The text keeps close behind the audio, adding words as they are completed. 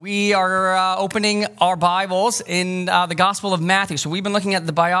We are opening our Bibles in the Gospel of Matthew. So we've been looking at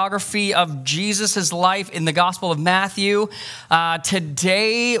the biography of Jesus' life in the Gospel of Matthew.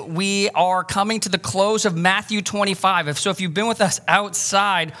 Today we are coming to the close of Matthew 25. If you've been with us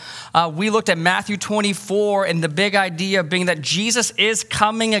outside, we looked at Matthew 24 and the big idea being that Jesus is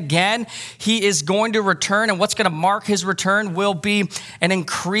coming again. He is going to return, and what's going to mark his return will be an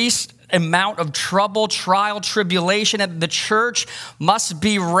increased amount of trouble, trial, tribulation, and the church must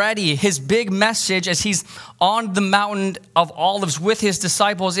be ready. His big message as he's on the mountain of Olives with his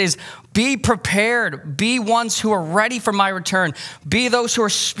disciples is be prepared, be ones who are ready for my return, be those who are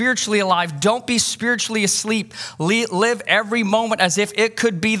spiritually alive, don't be spiritually asleep, live every moment as if it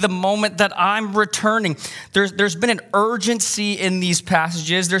could be the moment that I'm returning. There's been an urgency in these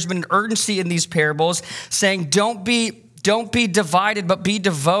passages, there's been an urgency in these parables saying don't be divided, but be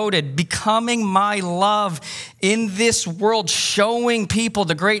devoted, becoming my love in this world, showing people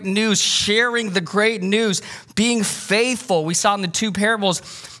the great news, sharing the great news, being faithful. We saw in the two parables,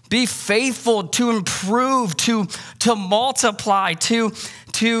 be faithful to improve, to multiply,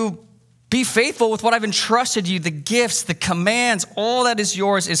 to be faithful with what I've entrusted you, the gifts, the commands, all that is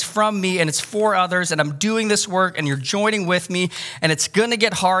yours is from me and it's for others, and I'm doing this work and you're joining with me, and it's gonna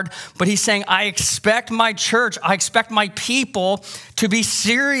get hard. But he's saying, I expect my church, I expect my people to be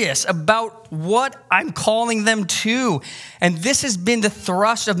serious about what I'm calling them to. And this has been the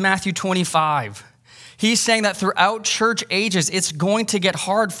thrust of Matthew 25. He's saying that throughout church ages, it's going to get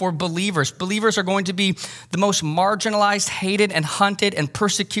hard for believers. Believers are going to be the most marginalized, hated, and hunted, and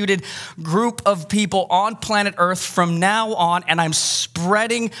persecuted group of people on planet Earth from now on, and I'm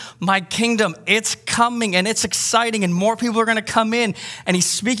spreading my kingdom. It's coming, and it's exciting, and more people are going to come in. And he's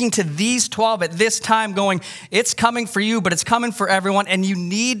speaking to these 12 at this time going, it's coming for you, but it's coming for everyone, and you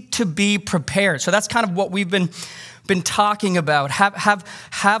need to be prepared. So that's kind of what we've been talking about.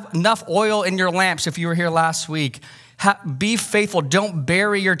 Have enough oil in your lamps if you were here last week. Be faithful. Don't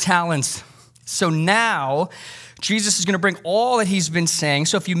bury your talents. So now, Jesus is going to bring all that he's been saying.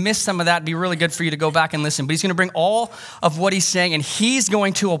 So if you missed some of that, it'd be really good for you to go back and listen. But he's going to bring all of what he's saying, and he's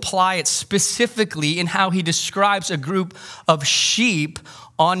going to apply it specifically in how he describes a group of sheep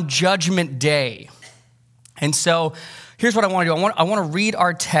on Judgment Day. And so here's what I want to do. I want to read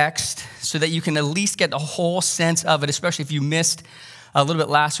our text so that you can at least get a whole sense of it, especially if you missed a little bit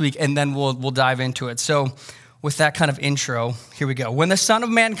last week, and then we'll dive into it. So with that kind of intro, here we go. When the Son of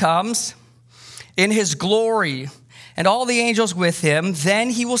Man comes in his glory and all the angels with him, then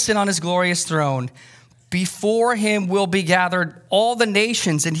he will sit on his glorious throne. Before him will be gathered all the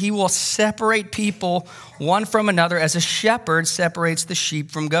nations, and he will separate people one from another as a shepherd separates the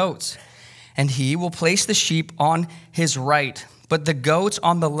sheep from goats. And he will place the sheep on his right, but the goats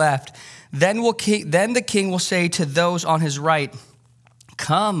on the left. Then the king will say to those on his right,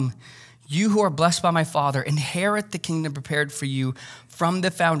 come, you who are blessed by my Father, inherit the kingdom prepared for you from the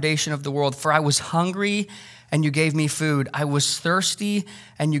foundation of the world. For I was hungry, and you gave me food. I was thirsty,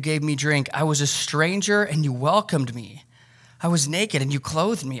 and you gave me drink. I was a stranger, and you welcomed me. I was naked, and you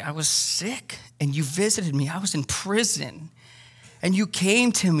clothed me. I was sick, and you visited me. I was in prison, and you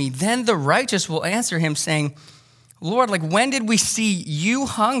came to me. Then the righteous will answer him saying, Lord, when did we see you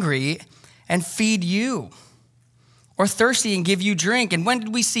hungry and feed you? Or thirsty and give you drink? And when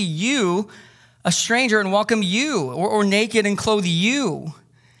did we see you a stranger and welcome you? Or naked and clothe you?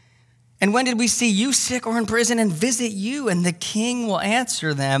 And when did we see you sick or in prison and visit you? And the king will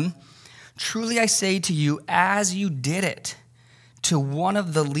answer them, truly I say to you, as you did it to one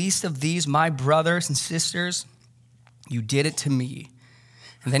of the least of these, my brothers and sisters, you did it to me.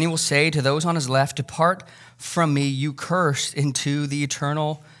 And then he will say to those on his left, depart from me, you cursed, into the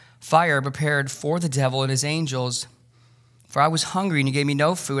eternal fire prepared for the devil and his angels. For I was hungry and you gave me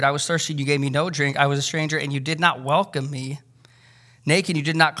no food. I was thirsty and you gave me no drink. I was a stranger and you did not welcome me. Naked, you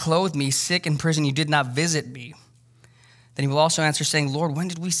did not clothe me. Sick in prison, you did not visit me. Then he will also answer saying, Lord, when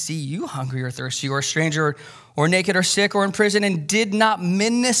did we see you hungry or thirsty or a stranger or naked or sick or in prison and did not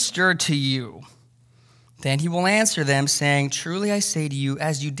minister to you? Then he will answer them, saying, truly I say to you,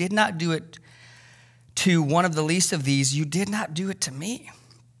 as you did not do it to one of the least of these, you did not do it to me.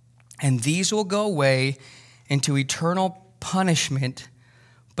 And these will go away into eternal punishment,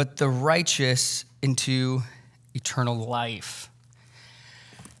 but the righteous into eternal life.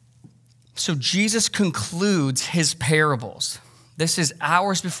 So Jesus concludes his parables. This is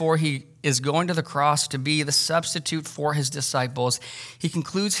hours before he is going to the cross to be the substitute for his disciples. He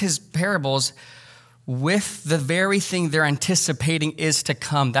concludes his parables with the very thing they're anticipating is to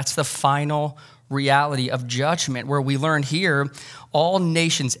come. That's the final reality of judgment, where we learn here all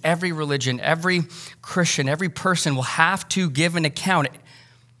nations, every religion, every Christian, every person will have to give an account.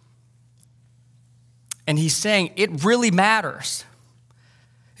 And he's saying it really matters.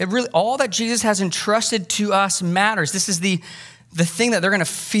 All that Jesus has entrusted to us matters. This is the thing that they're going to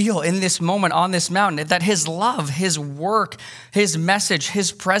feel in this moment on this mountain, that his love, his work, his message,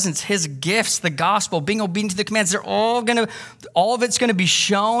 his presence, his gifts, the gospel, being obedient to the commands, all of it's going to be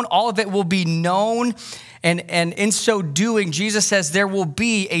shown, all of it will be known. And in so doing, Jesus says there will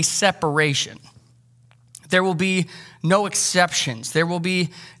be a separation. There will be no exceptions. There will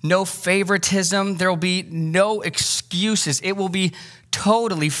be no favoritism. There will be no excuses. It will be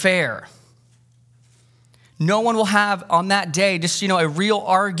totally fair. No one will have on that day just, a real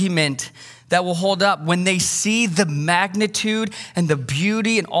argument that will hold up when they see the magnitude and the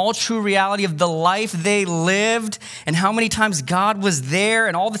beauty and all true reality of the life they lived and how many times God was there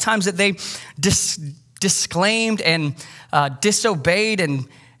and all the times that they disclaimed and disobeyed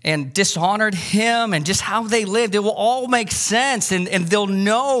and dishonored him and just how they lived. It will all make sense and they'll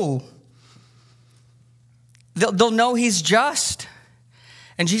know. They'll know he's just.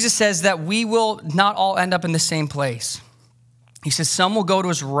 And Jesus says that we will not all end up in the same place. He says some will go to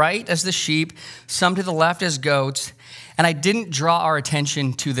his right as the sheep, some to the left as goats. And I didn't draw our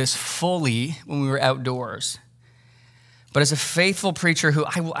attention to this fully when we were outdoors. But as a faithful preacher who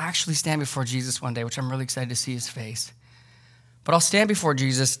I will actually stand before Jesus one day, which I'm really excited to see his face. But I'll stand before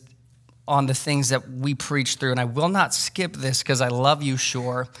Jesus on the things that we preach through. And I will not skip this because I love you,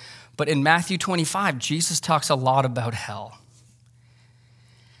 sure. But in Matthew 25, Jesus talks a lot about hell.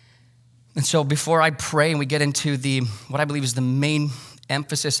 And so before I pray and we get into what I believe is the main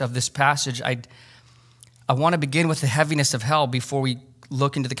emphasis of this passage, I want to begin with the heaviness of hell before we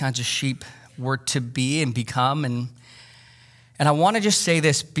look into the kinds of sheep we're to be and become. And I want to just say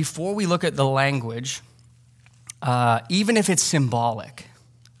this, before we look at the language, even if it's symbolic,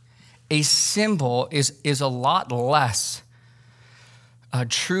 a symbol is a lot less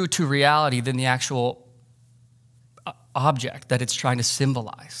true to reality than the actual object that it's trying to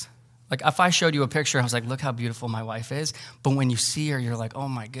symbolize. Like if I showed you a picture, I was like, look how beautiful my wife is. But when you see her, you're like, oh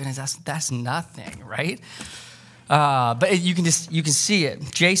my goodness, that's nothing, right? But you can see it.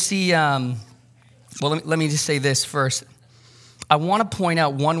 JC, let me just say this first. I want to point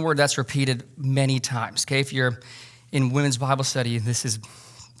out one word that's repeated many times, okay? If you're in women's Bible study, this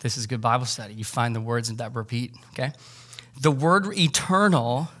is good Bible study. You find the words that repeat, okay? The word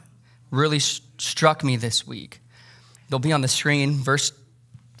eternal really struck me this week. They'll be on the screen, verse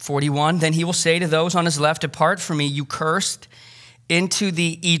 41, then he will say to those on his left, depart from me, you cursed, into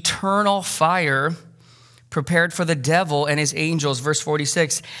the eternal fire prepared for the devil and his angels. Verse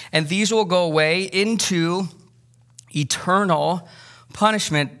 46, and these will go away into eternal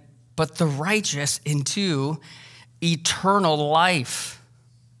punishment, but the righteous into eternal life.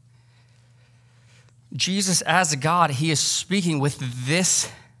 Jesus, as God, he is speaking with this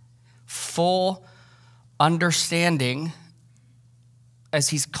full understanding as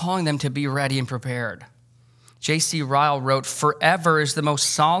he's calling them to be ready and prepared. J.C. Ryle wrote, forever is the most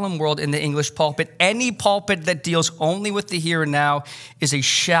solemn word in the English pulpit. Any pulpit that deals only with the here and now is a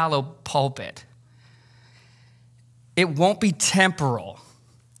shallow pulpit. It won't be temporal.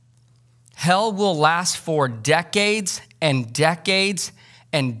 Hell will last for decades and decades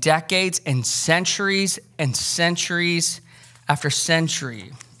and decades and centuries after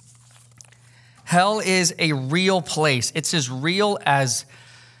century. Hell is a real place. It's as real as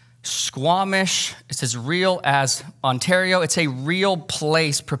Squamish. It's as real as Ontario. It's a real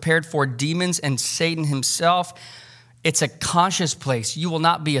place prepared for demons and Satan himself. It's a conscious place. You will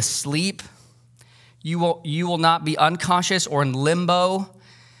not be asleep. You will not be unconscious or in limbo.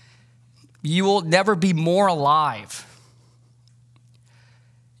 You will never be more alive.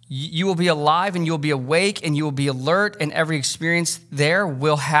 You will be alive and you will be awake and you will be alert, and every experience there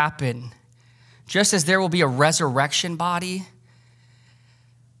will happen. Just as there will be a resurrection body,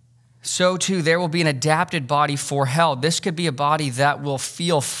 so too there will be an adapted body for hell. This could be a body that will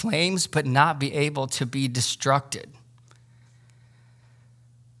feel flames but not be able to be destructed.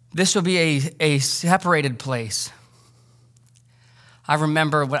 This will be a separated place. I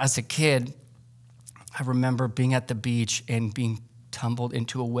remember as a kid, I remember being at the beach and being tumbled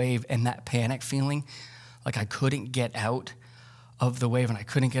into a wave and that panic feeling, like I couldn't get out of the wave and I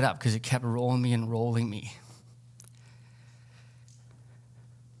couldn't get up because it kept rolling me and rolling me.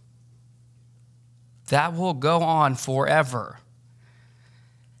 That will go on forever.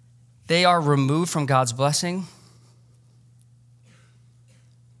 They are removed from God's blessing.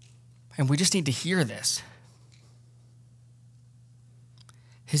 And we just need to hear this.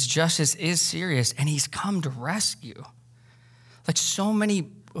 His justice is serious and he's come to rescue. Like so many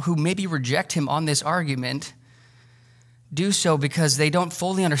who maybe reject him on this argument, do so because they don't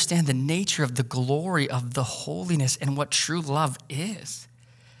fully understand the nature of the glory of the holiness and what true love is.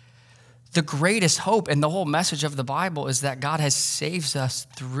 The greatest hope and the whole message of the Bible is that God has saved us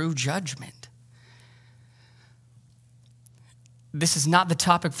through judgment. This is not the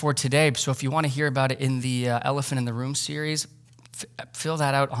topic for today, so if you want to hear about it in the Elephant in the Room series, fill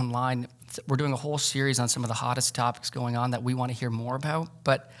that out online. We're doing a whole series on some of the hottest topics going on that we want to hear more about.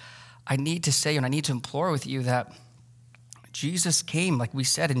 But I need to say, and I need to implore with you that Jesus came, like we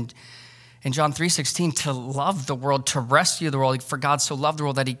said in John 3:16, to love the world, to rescue the world. For God so loved the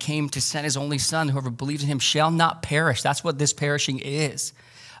world that he came to send his only son. Whoever believes in him shall not perish. That's what this perishing is,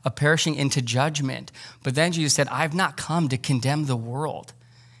 a perishing into judgment. But then Jesus said, I've not come to condemn the world.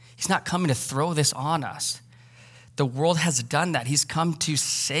 He's not coming to throw this on us. The world has done that. He's come to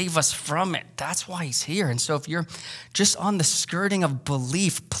save us from it. That's why he's here. And so if you're just on the skirting of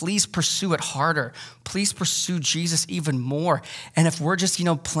belief, please pursue it harder. Please pursue Jesus even more. And if we're just,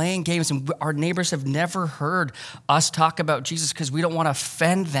 playing games and our neighbors have never heard us talk about Jesus because we don't want to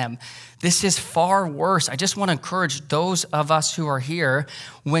offend them, this is far worse. I just want to encourage those of us who are here,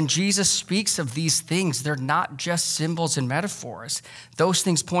 when Jesus speaks of these things, they're not just symbols and metaphors. Those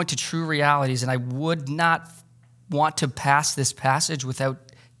things point to true realities, and I would not want to pass this passage without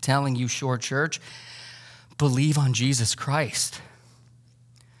telling you, Shore Church, believe on Jesus Christ.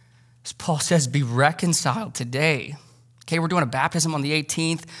 As Paul says, be reconciled today. Okay, we're doing a baptism on the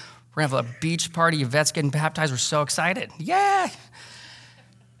 18th. We're going to have a beach party. Yvette's getting baptized. We're so excited. Yeah.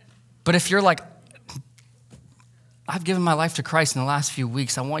 But if you're like, I've given my life to Christ in the last few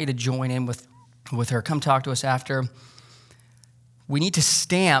weeks, I want you to join in with her. Come talk to us after. We need to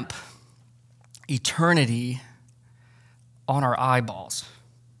stamp eternity on our eyeballs,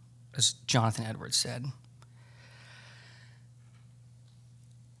 as Jonathan Edwards said.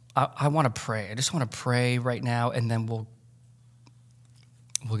 I want to pray. I just want to pray right now, and then we'll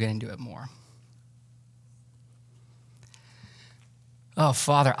get into it more. Oh,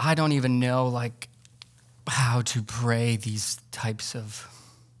 Father, I don't even know how to pray these types of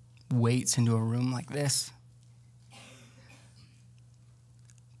weights into a room like this.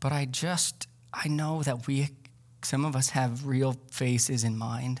 But I know that some of us have real faces in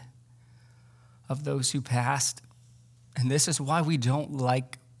mind of those who passed. And this is why we don't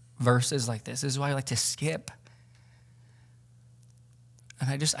like verses like this. This is why I like to skip. And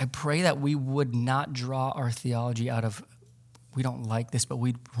I pray that we would not draw our theology out of, we don't like this, but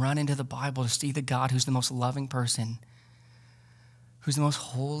we'd run into the Bible to see the God who's the most loving person, who's the most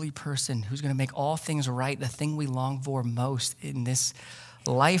holy person, who's going to make all things right. The thing we long for most in this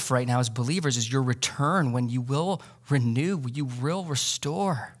life right now as believers is your return, when you will renew, you will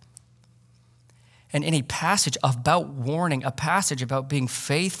restore. And in a passage about warning, a passage about being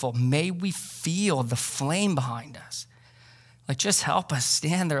faithful, may we feel the flame behind us. Just help us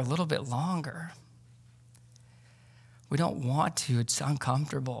stand there a little bit longer. We don't want to, it's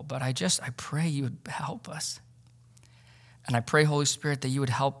uncomfortable, but I pray you would help us. And I pray, Holy Spirit, that you would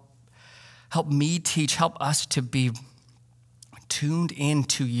help me teach, help us to be tuned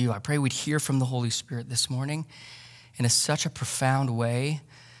into you. I pray we'd hear from the Holy Spirit this morning in such a profound way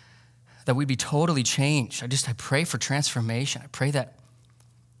that we'd be totally changed. I pray for transformation. I pray that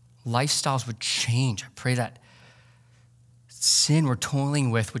lifestyles would change. I pray that sin we're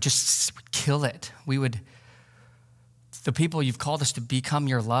toiling with would just kill it. The people you've called us to become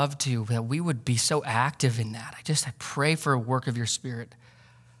your love to, that we would be so active in that. I pray for a work of your Spirit.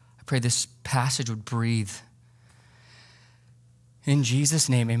 I pray this passage would breathe. In Jesus'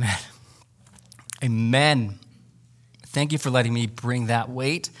 name, amen. Amen. Thank you for letting me bring that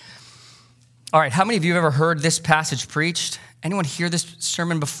weight. All right, how many of you have ever heard this passage preached? Anyone hear this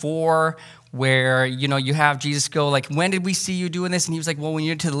sermon before where, you have Jesus go, when did we see you doing this? And he was like, well, when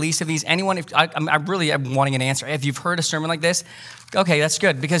you're to the least of these. Anyone, I'm wanting an answer. If you've heard a sermon like this, okay, that's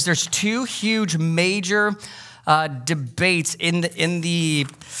good. Because there's two huge major debates in the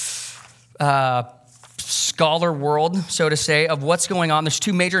scholar world, so to say, of what's going on. There's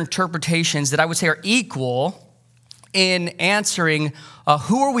two major interpretations that I would say are equal in answering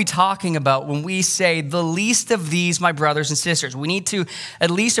who are we talking about when we say the least of these, my brothers and sisters. We need to,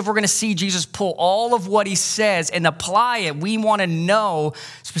 at least if we're going to see Jesus pull all of what he says and apply it, we want to know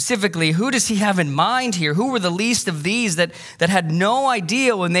specifically, who does he have in mind here? Who were the least of these that had no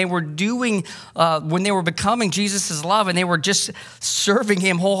idea when they were becoming Jesus' love and they were just serving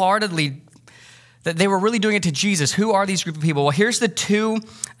him wholeheartedly, that they were really doing it to Jesus? Who are these group of people? Well, here's the two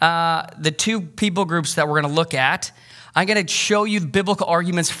people groups that we're going to look at. I'm going to show you the biblical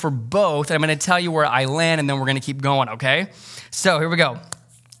arguments for both, and I'm going to tell you where I land, and then we're going to keep going, okay? So here we go.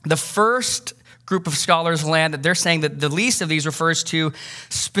 The first group of scholars land that they're saying that the least of these refers to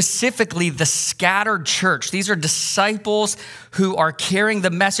specifically the scattered church. These are disciples who are carrying the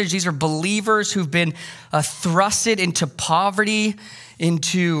message. These are believers who've been thrusted into poverty,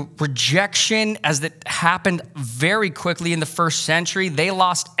 into rejection, as that happened very quickly in the first century. They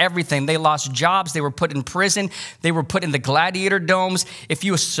lost everything. They lost jobs. They were put in prison. They were put in the gladiator domes. If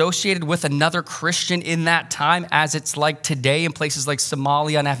you associated with another Christian in that time, as it's like today in places like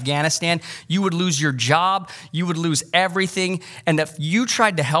Somalia and Afghanistan, you would lose your job. You would lose everything. And if you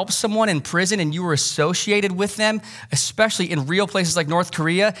tried to help someone in prison and you were associated with them, especially in real places like North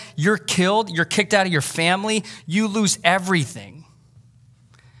Korea, you're killed. You're kicked out of your family. You lose everything.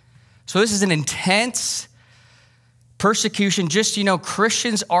 So this is an intense persecution. Just,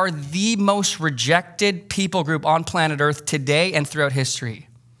 Christians are the most rejected people group on planet Earth today and throughout history.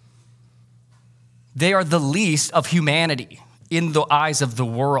 They are the least of humanity in the eyes of the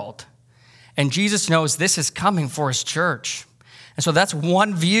world. And Jesus knows this is coming for his church. And so that's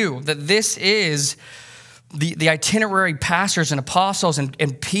one view, that this is the itinerary pastors and apostles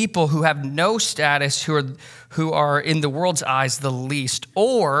and people who have no status, who are in the world's eyes the least.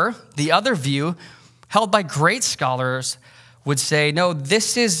 Or the other view, held by great scholars, would say, no,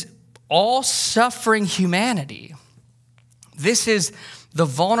 this is all suffering humanity. This is the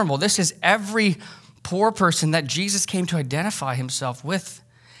vulnerable. This is every poor person that Jesus came to identify himself with.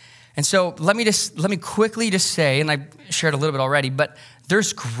 And so let me quickly just say, and I shared a little bit already, but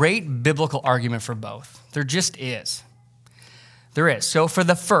there's great biblical argument for both. There just is. There is. So for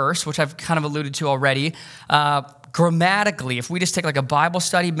the first, which I've kind of alluded to already, grammatically, if we just take like a Bible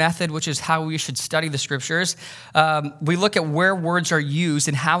study method, which is how we should study the scriptures, we look at where words are used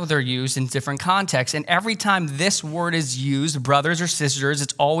and how they're used in different contexts. And every time this word is used, brothers or sisters,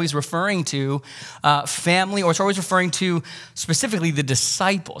 it's always referring to family, or it's always referring to specifically the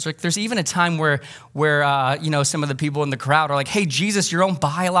disciples. Like there's even a time where some of the people in the crowd are like, hey, Jesus, your own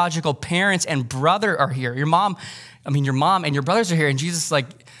biological parents and brother are here. Your mom and your brothers are here. And Jesus is like,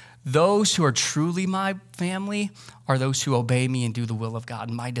 those who are truly my family are those who obey me and do the will of God,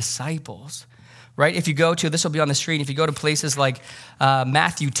 my disciples, right? If you go to, this will be on the screen, if you go to places like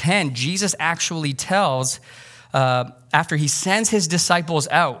Matthew 10, Jesus actually tells, after he sends his disciples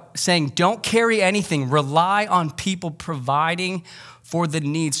out, saying, don't carry anything, rely on people providing for the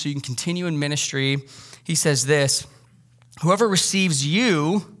needs so you can continue in ministry. He says this, whoever receives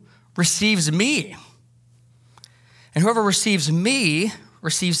you receives me, and whoever receives me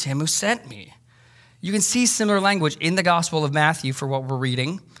receives him who sent me. You can see similar language in the Gospel of Matthew for what we're reading.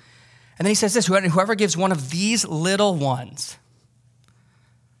 And then he says this, whoever gives one of these little ones,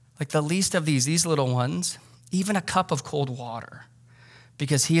 like the least of these little ones, even a cup of cold water,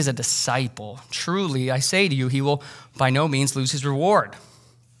 because he is a disciple, truly, I say to you, he will by no means lose his reward.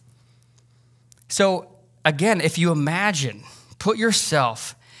 So again, if you imagine, put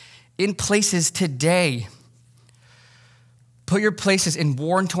yourself in places today. Put your places in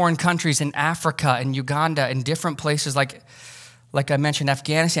war-torn countries in Africa and Uganda and different places like I mentioned,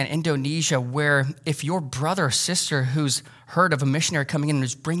 Afghanistan, Indonesia, where if your brother or sister who's heard of a missionary coming in and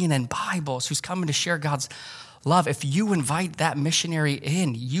who's bringing in Bibles, who's coming to share God's love, if you invite that missionary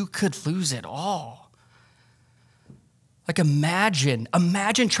in, you could lose it all. Like imagine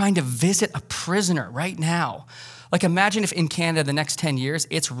trying to visit a prisoner right now. Like imagine if in Canada the next 10 years,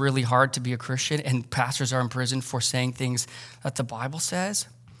 it's really hard to be a Christian and pastors are in prison for saying things that the Bible says.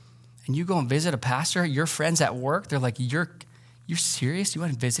 And you go and visit a pastor, your friends at work, they're like, you're serious? You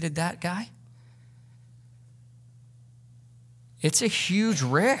went and visited that guy? It's a huge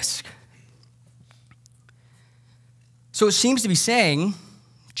risk. So it seems to be saying,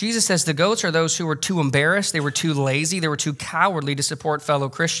 Jesus says the goats are those who were too embarrassed, they were too lazy, they were too cowardly to support fellow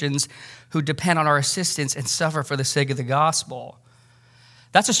Christians who depend on our assistance and suffer for the sake of the gospel.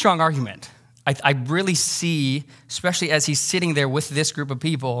 That's a strong argument. I really see, especially as he's sitting there with this group of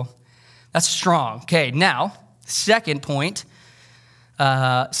people, that's strong. Okay, now, second point,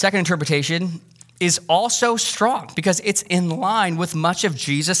 second interpretation is also strong because it's in line with much of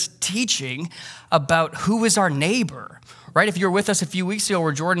Jesus' teaching about who is our neighbor. Right? If you were with us a few weeks ago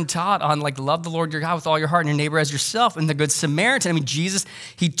where Jordan taught on love the Lord your God with all your heart and your neighbor as yourself and the Good Samaritan. Jesus,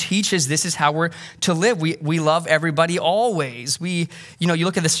 he teaches this is how we're to live. We love everybody always. You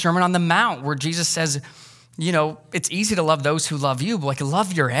look at the Sermon on the Mount where Jesus says, it's easy to love those who love you, but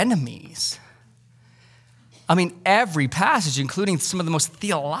love your enemies. Every passage, including some of the most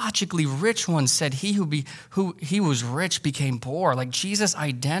theologically rich ones, said he who was rich became poor. Jesus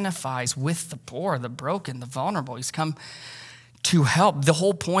identifies with the poor, the broken, the vulnerable. He's come to help. The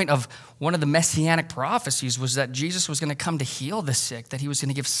whole point of one of the messianic prophecies was that Jesus was going to come to heal the sick, that he was going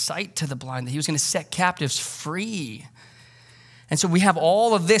to give sight to the blind, that he was going to set captives free. And so we have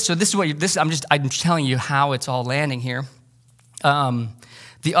all of this. So this is what I'm telling you how it's all landing here.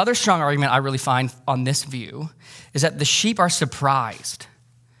 The other strong argument I really find on this view is that the sheep are surprised.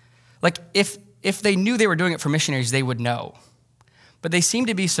 Like if they knew they were doing it for missionaries, they would know. But they seem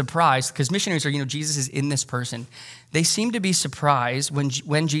to be surprised because missionaries are, Jesus is in this person. They seem to be surprised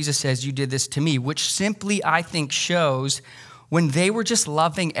when Jesus says, you did this to me, which simply, I think, shows when they were just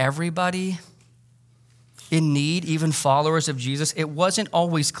loving everybody in need, even followers of Jesus, it wasn't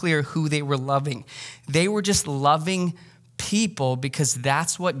always clear who they were loving. They were just loving people because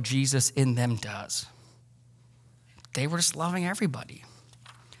that's what Jesus in them does. They were just loving everybody.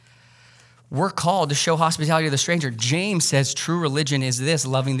 We're called to show hospitality to the stranger. James says true religion is this,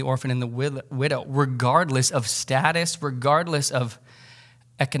 loving the orphan and the widow, regardless of status, regardless of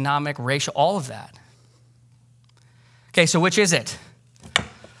economic, racial, all of that. Okay, so which is it?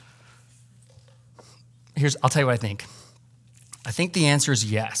 I'll tell you what I think. I think the answer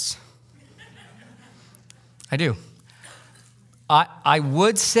is yes. I do. I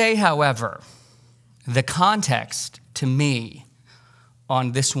would say, however, the context to me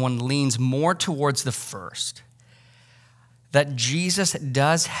on this one leans more towards the first. That Jesus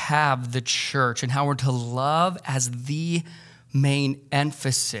does have the church and how we're to love as the main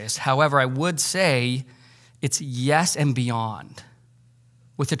emphasis. However, I would say it's yes and beyond,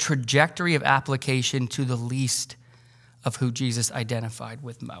 with a trajectory of application to the least of who Jesus identified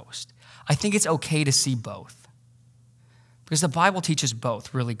with most. I think it's okay to see both, because the Bible teaches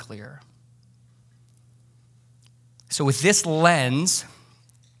both really clear. So with this lens,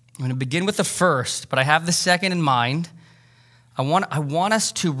 I'm going to begin with the first, but I have the second in mind. I want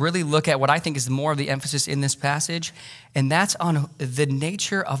us to really look at what I think is more of the emphasis in this passage, and that's on the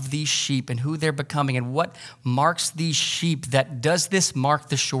nature of these sheep and who they're becoming and what marks these sheep. That does this mark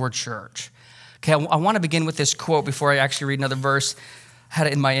the Shore Church? Okay, I want to begin with this quote before I actually read another verse. I had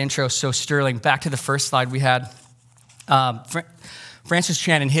it in my intro, so sterling. Back to the first slide we had. Francis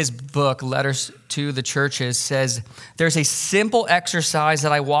Chan, in his book, Letters to the Churches, says, there's a simple exercise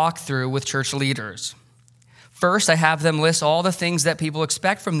that I walk through with church leaders. First, I have them list all the things that people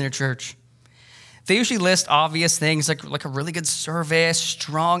expect from their church. They usually list obvious things like a really good service,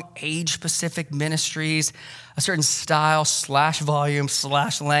 strong age-specific ministries, a certain style / volume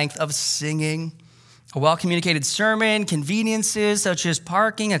 / length of singing, a well-communicated sermon, conveniences such as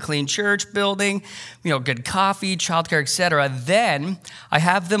parking, a clean church building, good coffee, childcare, etc. Then I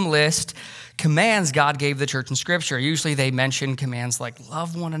have them list commands God gave the church in Scripture. Usually they mention commands like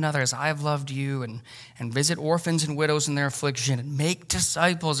love one another as I have loved you, and visit orphans and widows in their affliction, and make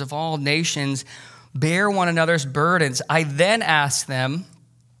disciples of all nations, bear one another's burdens. I then ask them,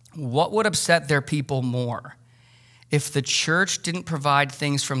 what would upset their people more? If the church didn't provide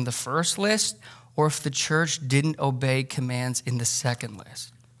things from the first list, or if the church didn't obey commands in the second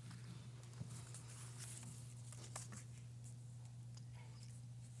list.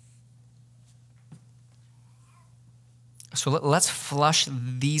 So let's flush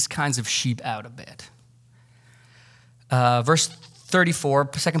these kinds of sheep out a bit. Verse 34,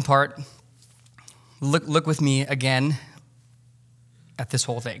 second part. Look with me again at this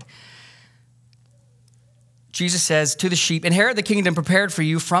whole thing. Jesus says to the sheep, inherit the kingdom prepared for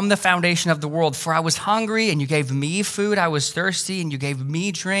you from the foundation of the world. For I was hungry, and you gave me food. I was thirsty, and you gave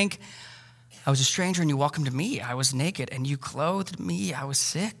me drink. I was a stranger, and you welcomed me. I was naked, and you clothed me. I was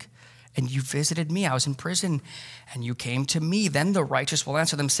sick, and you visited me. I was in prison, and you came to me. Then the righteous will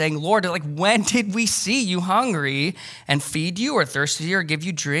answer them, saying, Lord, when did we see you hungry and feed you, or thirsty or give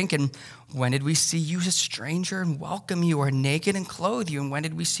you drink? And when did we see you a stranger and welcome you, or naked and clothe you? And when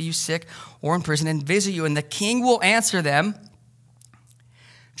did we see you sick or in prison and visit you? And the king will answer them,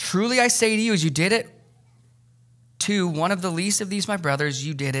 truly I say to you, as you did it to one of the least of these my brothers,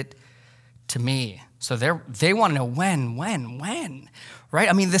 you did it to me. So they want to know when, right?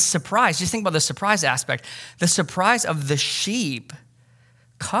 I mean, this surprise, just think about the surprise aspect. The surprise of the sheep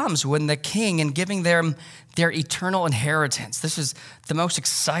comes when the king, in giving them their eternal inheritance. This is the most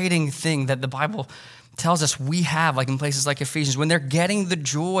exciting thing that the Bible tells us we have, like in places like Ephesians. When they're getting the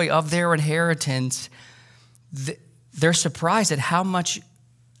joy of their inheritance, they're surprised at how much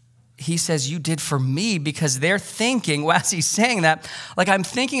he says you did for me, because they're thinking, well, as he's saying that, like I'm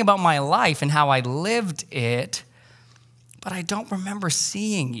thinking about my life and how I lived it, but I don't remember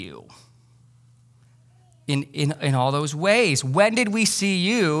seeing you in all those ways. When did we see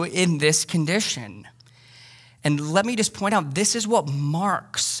you in this condition? And let me just point out, this is what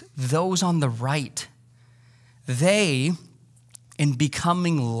marks those on the right. They in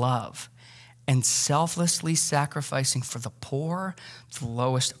becoming love and selflessly sacrificing for the poor, the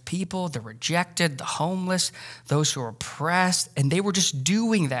lowest people, the rejected, the homeless, those who are oppressed. And they were just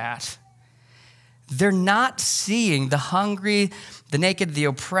doing that. They're not seeing the hungry, the naked, the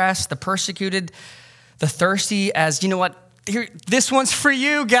oppressed, the persecuted, the thirsty as, you know what, here, this one's for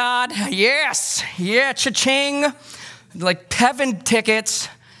you, God. Yes. Yeah, cha-ching. Like heaven tickets.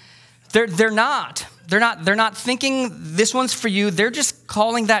 They're not thinking this one's for you. They're just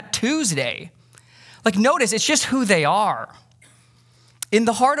calling that Tuesday. Like notice, it's just who they are. In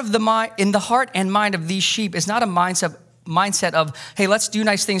the heart and mind of these sheep is not a mindset of, hey, let's do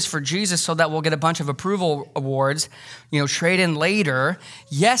nice things for Jesus so that we'll get a bunch of approval awards, trade in later.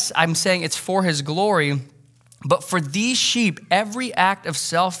 Yes, I'm saying it's for his glory, but for these sheep, every act of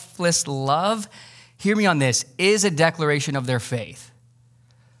selfless love, hear me on this, is a declaration of their faith.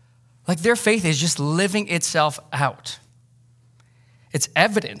 Like their faith is just living itself out. It's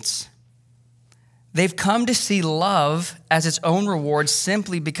evidence. They've come to see love as its own reward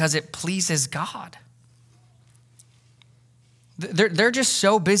simply because it pleases God. They're just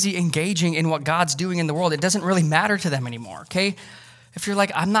so busy engaging in what God's doing in the world, it doesn't really matter to them anymore, okay? If you're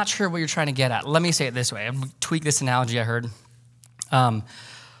like, I'm not sure what you're trying to get at, let me say it this way. I'm gonna tweak this analogy I heard.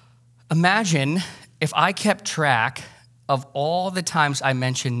 Imagine if I kept track of all the times I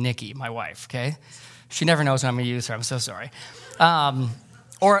mentioned Nikki, my wife, okay? She never knows when I'm gonna use her, I'm so sorry.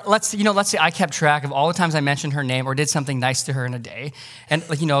 Or let's say I kept track of all the times I mentioned her name or did something nice to her in a day. And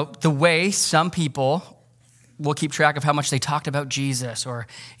the way some people will keep track of how much they talked about Jesus or,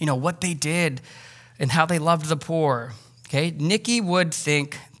 what they did and how they loved the poor, okay? Nikki would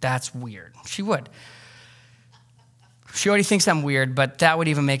think that's weird. She would. She already thinks I'm weird, but that would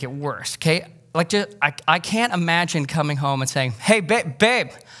even make it worse, okay? Like, I can't imagine coming home and saying, hey, babe,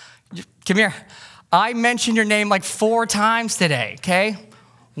 come here. I mentioned your name like 4 times today, okay?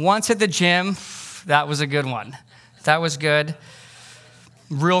 Once at the gym, that was a good one. That was good.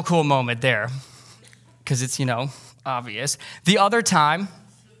 Real cool moment there, because it's, obvious. The other time,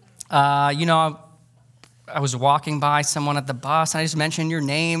 I was walking by someone at the bus, and I just mentioned your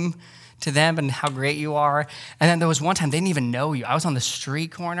name to them and how great you are. And then there was one time they didn't even know you. I was on the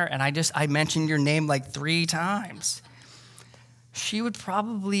street corner, and I mentioned your name like 3 times. She would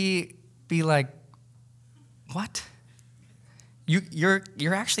probably be like, what?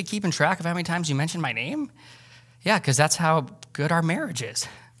 You're actually keeping track of how many times you mentioned my name? Yeah, because that's how good our marriage is.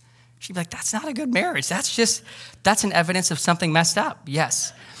 She'd be like, that's not a good marriage. That's an evidence of something messed up.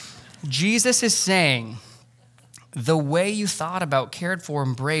 Yes. Jesus is saying, the way you thought about, cared for,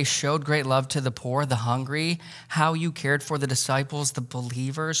 embraced, showed great love to the poor, the hungry, how you cared for the disciples, the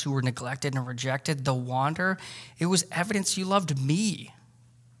believers who were neglected and rejected, the wanderer, it was evidence you loved me.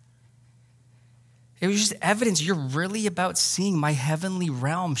 It was just evidence you're really about seeing my heavenly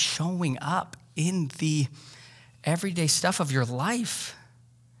realm showing up in the everyday stuff of your life.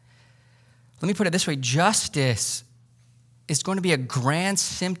 Let me put it this way. Justice is going to be a grand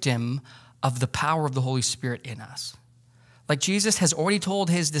symptom of the power of the Holy Spirit in us. Like Jesus has already told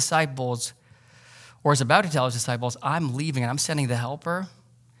his disciples, or is about to tell his disciples, I'm leaving and I'm sending the helper.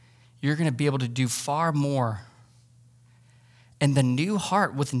 You're going to be able to do far more. And the new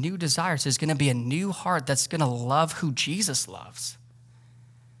heart with new desires is going to be a new heart that's going to love who Jesus loves.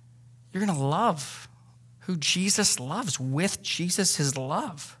 You're going to love who Jesus loves with Jesus'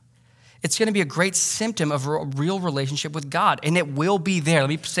 love. It's going to be a great symptom of a real relationship with God, and it will be there. Let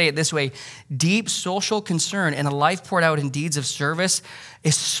me say it this way. Deep social concern and a life poured out in deeds of service,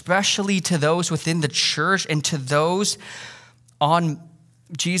 especially to those within the church and to those on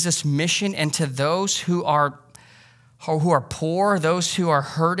Jesus' mission and to those who are poor, those who are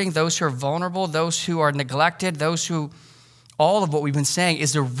hurting, those who are vulnerable, those who are neglected, all of what we've been saying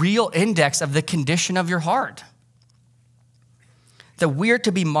is the real index of the condition of your heart. That we're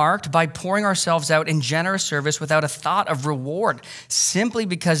to be marked by pouring ourselves out in generous service without a thought of reward, simply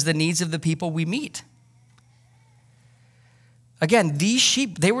because the needs of the people we meet. Again, these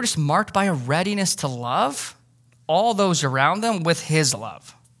sheep, they were just marked by a readiness to love all those around them with his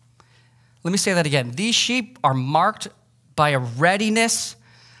love. Let me say that again. These sheep are marked by a readiness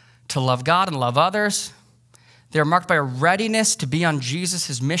to love God and love others. They're marked by a readiness to be on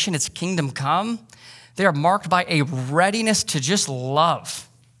Jesus' mission, its kingdom come. They are marked by a readiness to just love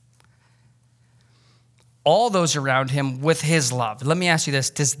all those around him with his love. Let me ask you this.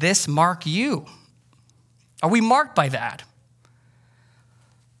 Does this mark you? Are we marked by that?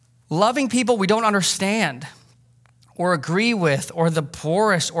 Loving people we don't understand or agree with, or the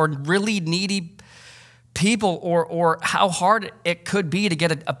poorest or really needy people, or how hard it could be to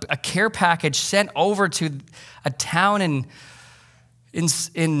get a care package sent over to a town in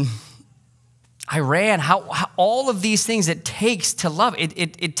in Iran, how all of these things it takes to love.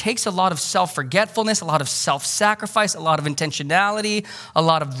 It takes a lot of self-forgetfulness, a lot of self-sacrifice, a lot of intentionality, a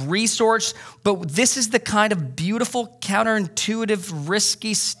lot of resource. But this is the kind of beautiful, counterintuitive,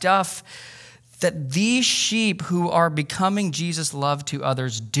 risky stuff that these sheep who are becoming Jesus' love to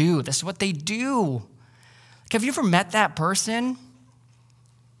others do. This is what they do. Like, have you ever met that person?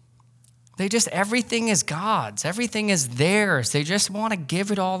 They just, everything is God's. Everything is theirs. They just want to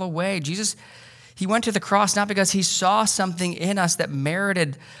give it all away. Jesus, he went to the cross not because he saw something in us that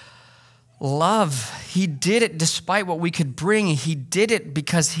merited love. He did it despite what we could bring. He did it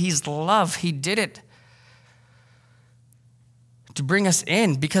because he's love. He did it to bring us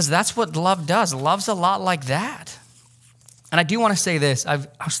in, because that's what love does. Love's a lot like that. And I do want to say this. I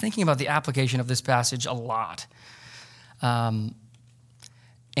was thinking about the application of this passage a lot. And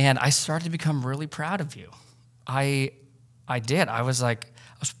I started to become really proud of you. I did. I was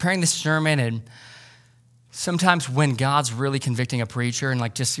preparing this sermon, and sometimes when God's really convicting a preacher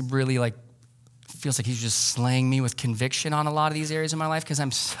and just really feels like he's just slaying me with conviction on a lot of these areas of my life, because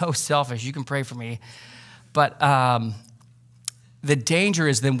I'm so selfish. You can pray for me. But the danger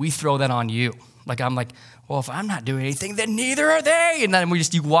is then we throw that on you. I'm like, well, if I'm not doing anything, then neither are they. And then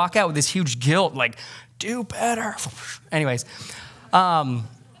you walk out with this huge guilt, do better. Anyways,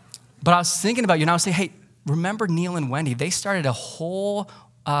 but I was thinking about you, and I was saying, hey, remember Neil and Wendy? They started a whole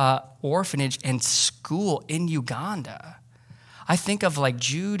orphanage and school in Uganda. I think of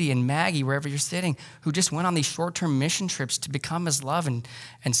Judy and Maggie, wherever you're sitting, who just went on these short-term mission trips to become his love and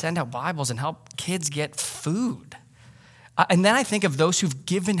send out Bibles and help kids get food. And then I think of those who've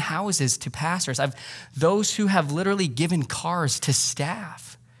given houses to pastors. Those who have literally given cars to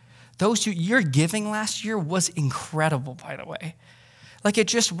staff. Your giving last year was incredible, by the way. It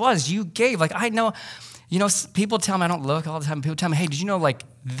just was. You gave. I know, people tell me, I don't look all the time. People tell me, hey, did you know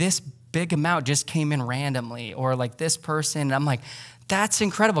this big amount just came in randomly? Or this person. And I'm like, that's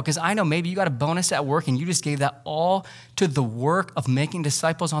incredible, because I know maybe you got a bonus at work and you just gave that all to the work of making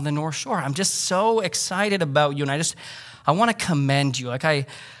disciples on the North Shore. I'm just so excited about you. And I want to commend you. I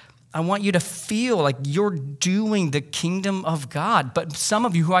want you to feel like you're doing the kingdom of God. But some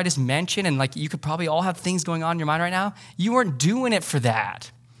of you who I just mentioned, and you could probably all have things going on in your mind right now, you weren't doing it for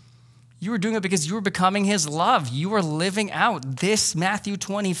that. You were doing it because you were becoming his love. You were living out this Matthew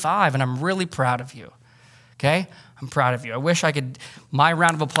 25, and I'm really proud of you. Okay? I'm proud of you. I wish I could, my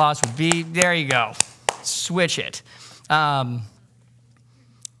round of applause would be, there you go. Switch it.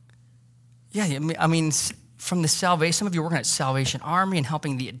 From the Salvation, some of you are working at Salvation Army and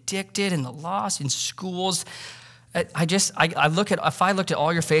helping the addicted and the lost in schools. If I looked at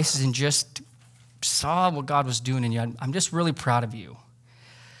all your faces and just saw what God was doing in you, I'm just really proud of you.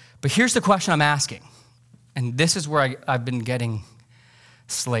 But here's the question I'm asking, and this is where I've been getting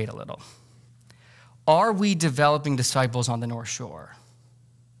slayed a little. Are we developing disciples on the North Shore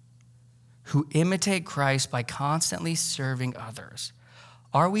who imitate Christ by constantly serving others?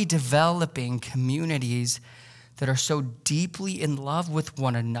 Are we developing communities that are so deeply in love with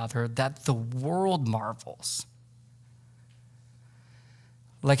one another that the world marvels?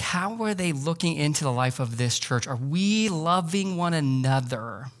 How are they looking into the life of this church? Are we loving one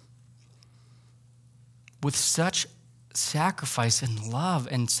another with such sacrifice and love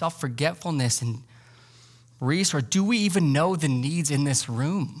and self-forgetfulness and resource? Do we even know the needs in this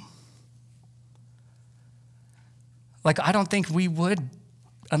room? I don't think we would,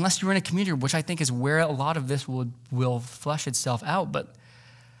 unless you're in a community, which I think is where a lot of this will flesh itself out. But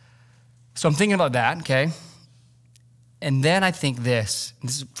so I'm thinking about that, okay? And then I think this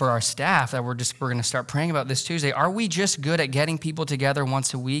is for our staff that we're going to start praying about this Tuesday. Are we just good at getting people together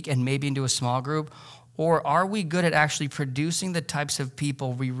once a week and maybe into a small group? Or are we good at actually producing the types of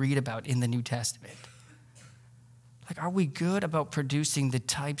people we read about in the New Testament? Are we good about producing the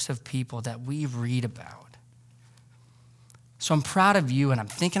types of people that we read about? So I'm proud of you, and I'm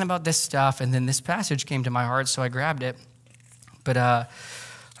thinking about this stuff, and then this passage came to my heart, so I grabbed it. But I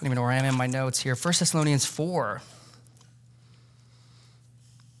don't even know where I am in my notes here. 1 Thessalonians 4.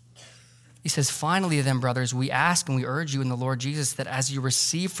 He says, finally then, brothers, we ask and we urge you in the Lord Jesus that as you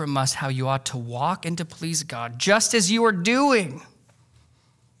receive from us how you ought to walk and to please God, just as you are doing.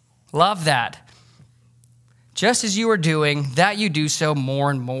 Love that. Just as you are doing, that you do so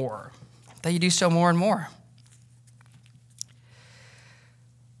more and more. That you do so more and more.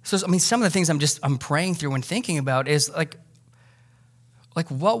 So, some of the things I'm praying through and thinking about is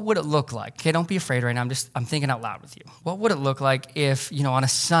what would it look like? Okay, don't be afraid right now. I'm thinking out loud with you. What would it look like if, on a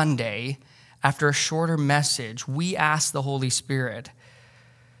Sunday, after a shorter message, we ask the Holy Spirit,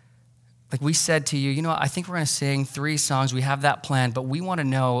 Like we said to you, I think we're going to sing 3 songs. We have that planned, but we want to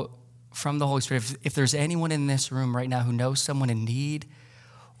know from the Holy Spirit, if there's anyone in this room right now who knows someone in need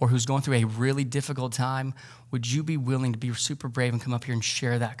or who's going through a really difficult time, would you be willing to be super brave and come up here and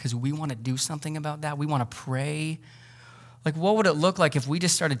share that? Because we want to do something about that. We want to pray. Like, what would it look like if we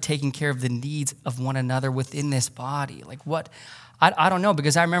just started taking care of the needs of one another within this body? Like, what? I don't know,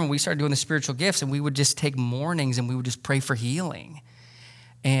 because I remember we started doing the spiritual gifts, and we would just take mornings and we would just pray for healing.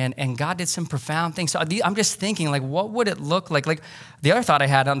 And God did some profound things. So I'm just thinking, like, what would it look like? Like, the other thought I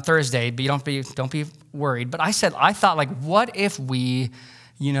had on Thursday, but don't be worried. But I thought, like, what if we,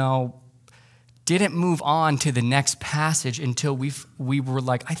 didn't move on to the next passage until we were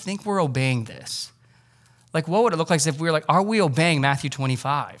like, I think we're obeying this. Like, what would it look like if we were like, are we obeying Matthew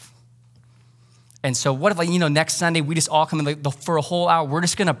 25? And so what if, next Sunday, we just all come in for a whole hour. We're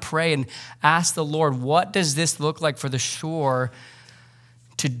just going to pray and ask the Lord, what does this look like for the Shore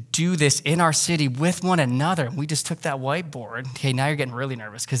to do this in our city with one another? And we just took that whiteboard. Okay, now you're getting really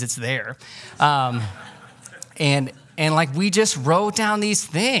nervous because it's there. And like we just wrote down these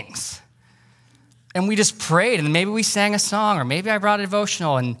things. And we just prayed, and maybe we sang a song, or maybe I brought a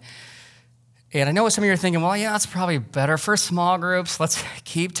devotional. And I know what some of you are thinking, well, yeah, that's probably better for small groups. Let's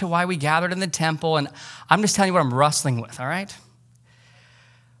keep to why we gathered in the temple. And I'm just telling you what I'm wrestling with, all right?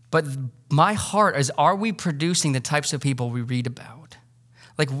 But my heart is, are we producing the types of people we read about?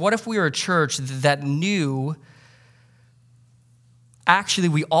 Like, what if we were a church that knew, actually,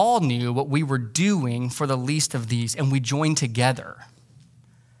 we all knew what we were doing for the least of these, and we joined together?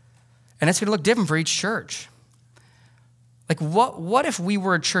 And it's going to look different for each church. Like, what if we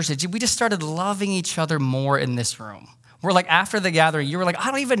were a church that we just started loving each other more in this room? We're like, after the gathering, you were like,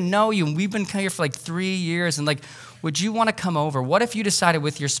 I don't even know you, and we've been here for like 3 years, and like, would you want to come over? What if you decided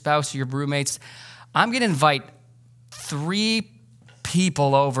with your spouse or your roommates, I'm going to invite 3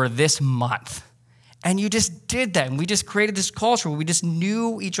 people over this month, and you just did that, and we just created this culture where we just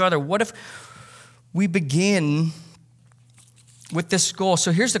knew each other? What if we begin with this goal?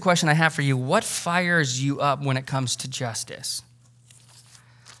 So here's the question I have for you. What fires you up when it comes to justice?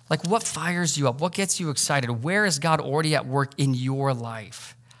 Like, what fires you up? What gets you excited? Where is God already at work in your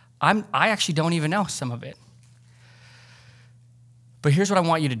life? I actually don't even know some of it. But here's what I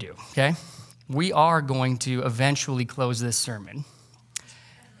want you to do, okay? We are going to eventually close this sermon.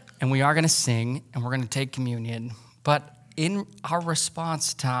 And we are going to sing, and we're going to take communion. But in our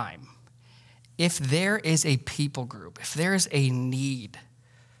response time, if there is a people group, if there is a need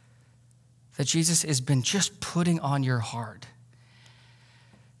that Jesus has been just putting on your heart,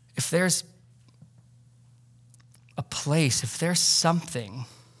 if there's a place, if there's something,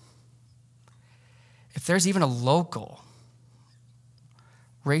 if there's even a local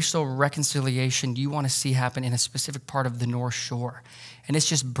racial reconciliation you want to see happen in a specific part of the North Shore, and it's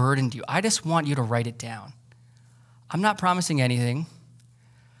just burdened you, I just want you to write it down. I'm not promising anything.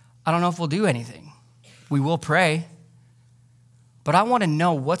 I don't know if we'll do anything. We will pray. But I want to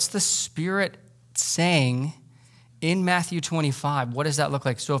know, what's the Spirit saying in Matthew 25? What does that look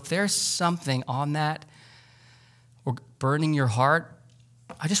like? So if there's something on that or burning your heart,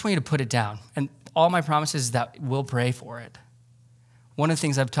 I just want you to put it down. And all my promise is that we'll pray for it. One of the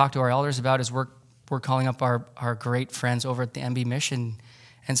things I've talked to our elders about is we're calling up our great friends over at the MB Mission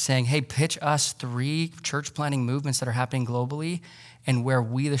and saying, hey, pitch us 3 church planting movements that are happening globally, and where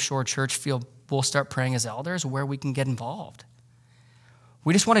we, the Shore Church, feel we'll start praying as elders, where we can get involved.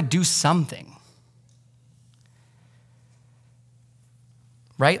 We just want to do something.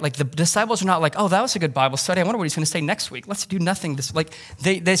 Right? Like, the disciples are not like, oh, that was a good Bible study. I wonder what he's going to say next week. Let's do nothing.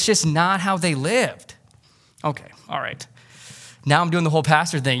 That's just not how they lived. Okay, all right. Now I'm doing the whole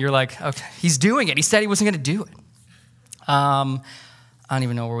pastor thing. You're like, okay, he's doing it. He said he wasn't going to do it. I don't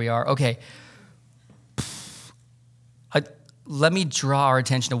even know where we are. Okay. Let me draw our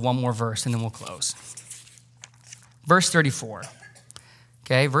attention to one more verse, and then we'll close. Verse 34.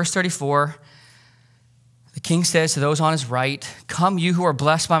 Okay, verse 34. The king says to those on his right, come, you who are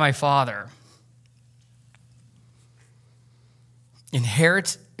blessed by my Father.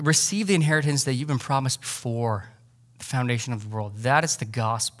 Receive the inheritance that you've been promised before the foundation of the world. That is the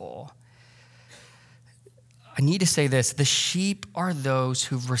gospel. I need to say this. The sheep are those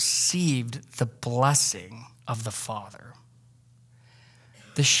who've received the blessing of the Father.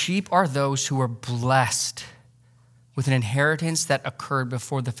 The sheep are those who are blessed with an inheritance that occurred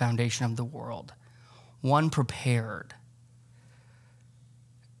before the foundation of the world. One prepared.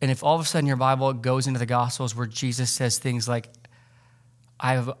 And if all of a sudden your Bible goes into the Gospels where Jesus says things like,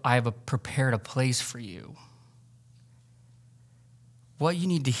 I have prepared a place for you, what you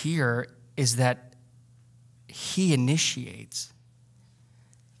need to hear is that he initiates.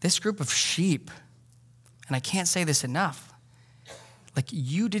 This group of sheep, and I can't say this enough, like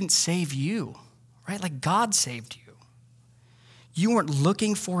you didn't save you, right? Like God saved you. You weren't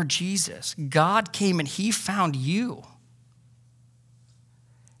looking for Jesus. God came and he found you.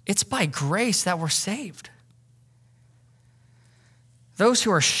 It's by grace that we're saved. Those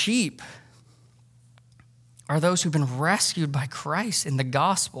who are sheep are those who've been rescued by Christ in the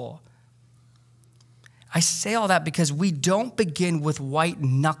gospel. I say all that because we don't begin with white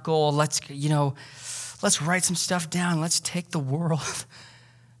knuckle, let's write some stuff down, let's take the world.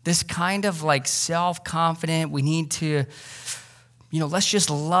 This kind of like self-confident, we need to, let's just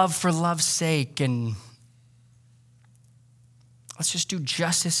love for love's sake, and let's just do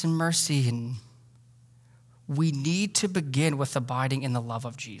justice and mercy. And we need to begin with abiding in the love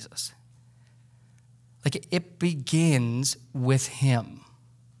of Jesus. Like it begins with him.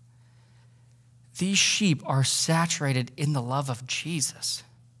 These sheep are saturated in the love of Jesus.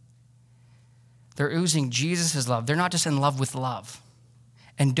 They're oozing Jesus' love. They're not just in love with love.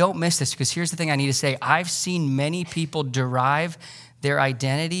 And don't miss this, because here's the thing I need to say. I've seen many people derive their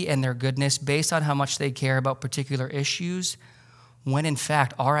identity and their goodness based on how much they care about particular issues, when in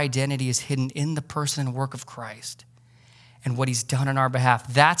fact our identity is hidden in the person and work of Christ and what he's done on our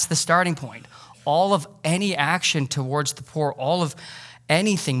behalf. That's the starting point. All of any action towards the poor, all of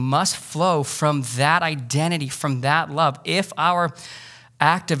anything must flow from that identity, from that love. If our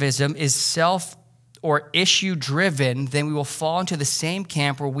activism is self or issue driven, then we will fall into the same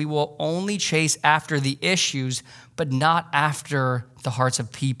camp where we will only chase after the issues, but not after the hearts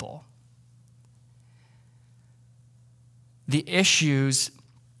of people. The issues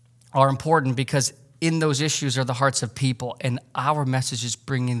are important because in those issues are the hearts of people, and our message is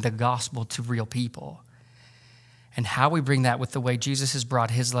bringing the gospel to real people. And how we bring that with the way Jesus has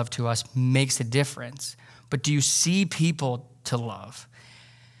brought his love to us makes a difference. But do you see people to love?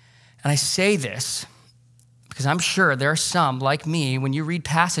 And I say this because I'm sure there are some, like me, when you read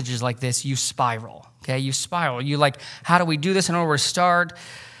passages like this, you spiral, okay? You spiral. You like, how do we do this? I don't know where to start.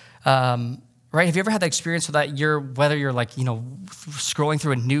 Right? Have you ever had that experience with that? Whether you're like, scrolling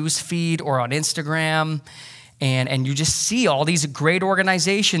through a news feed or on Instagram, and you just see all these great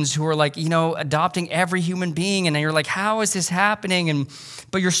organizations who are like, adopting every human being, and then you're like, how is this happening?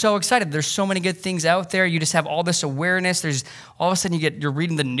 But you're so excited. There's so many good things out there. You just have all this awareness. There's all of a sudden you're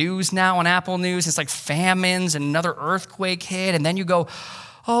reading the news now on Apple News. It's like famines and another earthquake hit, and then you go,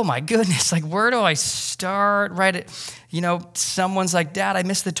 oh my goodness, like where do I start? Right? Someone's like, Dad, I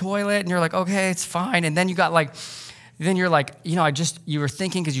missed the toilet. And you're like, okay, it's fine. And then you were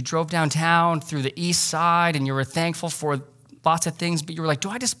thinking because you drove downtown through the east side and you were thankful for lots of things, but you were like, do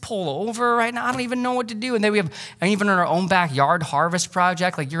I just pull over right now? I don't even know what to do. And then we have, even in our own backyard harvest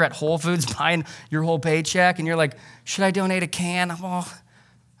project, like you're at Whole Foods buying your whole paycheck and you're like, should I donate a can? Well,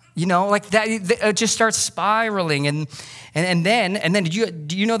 like that, it just starts spiraling. And then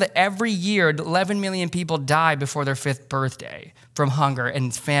do you know that every year 11 million people die before their 5th birthday from hunger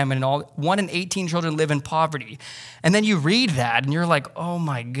and famine, and all 1 in 18 children live in poverty. And then you read that and you're like, oh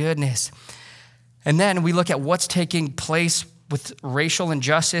my goodness. And then we look at what's taking place with racial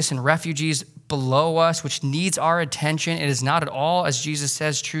injustice and refugees below us, which needs our attention. It is not at all, as Jesus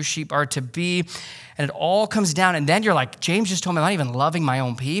says, true sheep are to be. And it all comes down. And then you're like, James just told me I'm not even loving my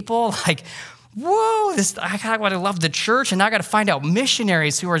own people. Like, whoa, I got to love the church, and now I got to find out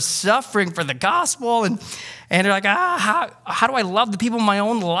missionaries who are suffering for the gospel. And they're like, how do I love the people in my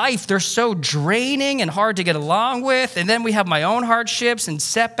own life? They're so draining and hard to get along with. And then we have my own hardships and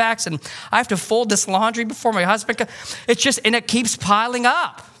setbacks, and I have to fold this laundry before my husband. And it keeps piling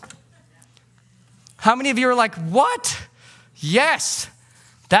up. How many of you are like, what? Yes,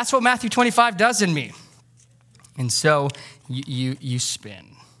 that's what Matthew 25 does in me. And so you spin.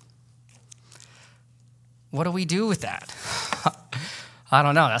 What do we do with that? I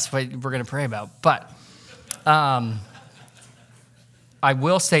don't know. That's what we're going to pray about. But I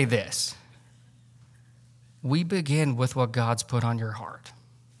will say this. We begin with what God's put on your heart.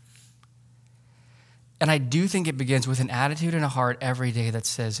 And I do think it begins with an attitude and a heart every day that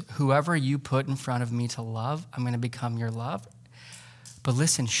says, whoever you put in front of me to love, I'm going to become your love. But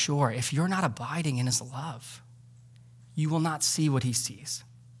listen, sure, if you're not abiding in his love, you will not see what he sees.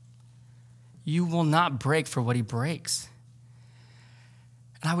 You will not break for what he breaks.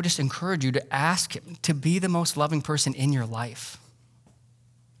 And I would just encourage you to ask him to be the most loving person in your life.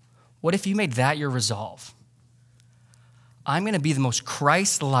 What if you made that your resolve? I'm going to be the most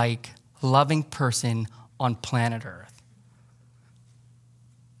Christ-like, loving person on planet Earth.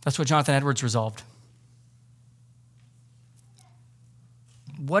 That's what Jonathan Edwards resolved.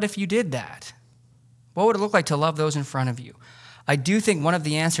 What if you did that? What would it look like to love those in front of you? I do think one of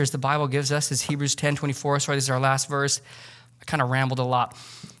the answers the Bible gives us is Hebrews 10:24. Sorry, this is our last verse. I kind of rambled a lot.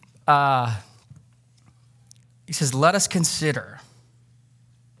 He says, let us consider.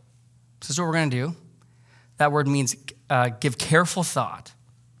 This is what we're going to do. That word means give careful thought.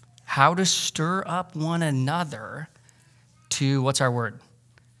 How to stir up one another to, what's our word?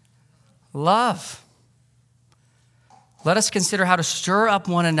 Love. Let us consider how to stir up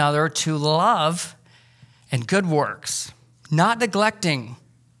one another to love and good works, not neglecting.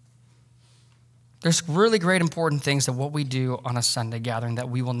 There's really great important things that what we do on a Sunday gathering that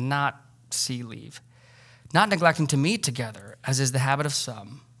we will not see leave. Not neglecting to meet together, as is the habit of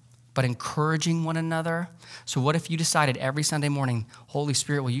some, but encouraging one another. So what if you decided every Sunday morning, Holy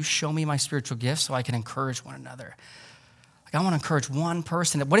Spirit, will you show me my spiritual gifts so I can encourage one another? Like, I want to encourage one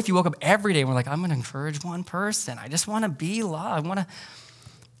person. What if you woke up every day and we're like, I'm going to encourage one person. I just want to be loved.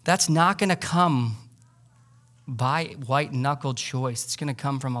 That's not going to come by white-knuckled choice. It's going to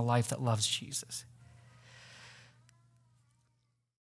come from a life that loves Jesus.